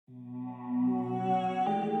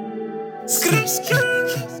Skrr,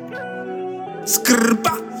 skrr,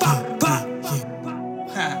 ba, ba, ba.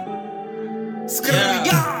 Skrr,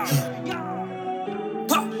 yeah.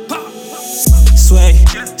 Sway,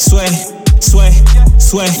 sway, sway,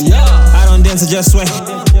 sway. I don't dance, I just sway.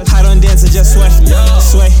 I don't dance, I just sway.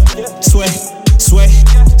 Sway, sway, sway,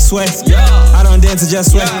 sway. I don't dance, I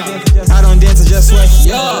just sway. I don't dance, I just sway.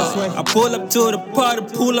 I pull up to the party,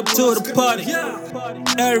 pull up to the party.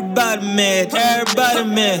 Everybody mad, everybody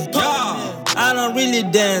mad. I don't really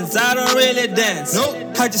dance, I don't really dance.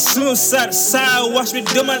 I just move side to side, watch me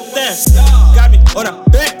do my dance. Got me on the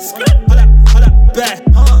back, on the back.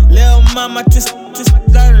 Little mama twist,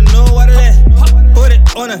 I don't know what it is. Put it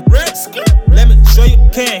on a wrist, let me show you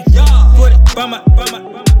can. Put it by my,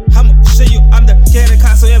 I'ma show you I'm the king of the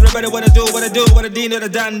car. So everybody what I do, what I dean of the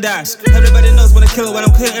done dash. Everybody knows when I kill, when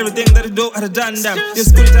I'm killing everything that I do, I done damn.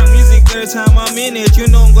 This good time music, every time I'm in it, you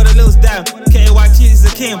know I'm gonna lose that. KYT is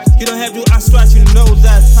the king, you don't have to ask twice, you know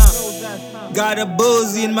that, Got a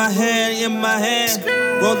boozy in my hand,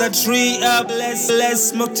 Roll the tree up, let's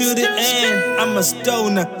smoke to the end. I'm a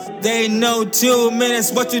stoner, they know 2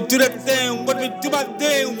 minutes. What you do that thing, what we do my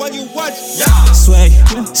thing, what you watch? Sway,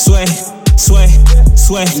 sway, sway,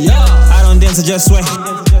 sway. I don't dance, I just sway.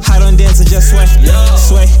 I don't dance, I just sway.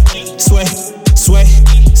 Sway, sway, sway,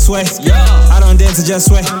 sway. I don't dance, I just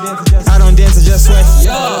sway. I don't dance, I just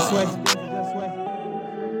sway.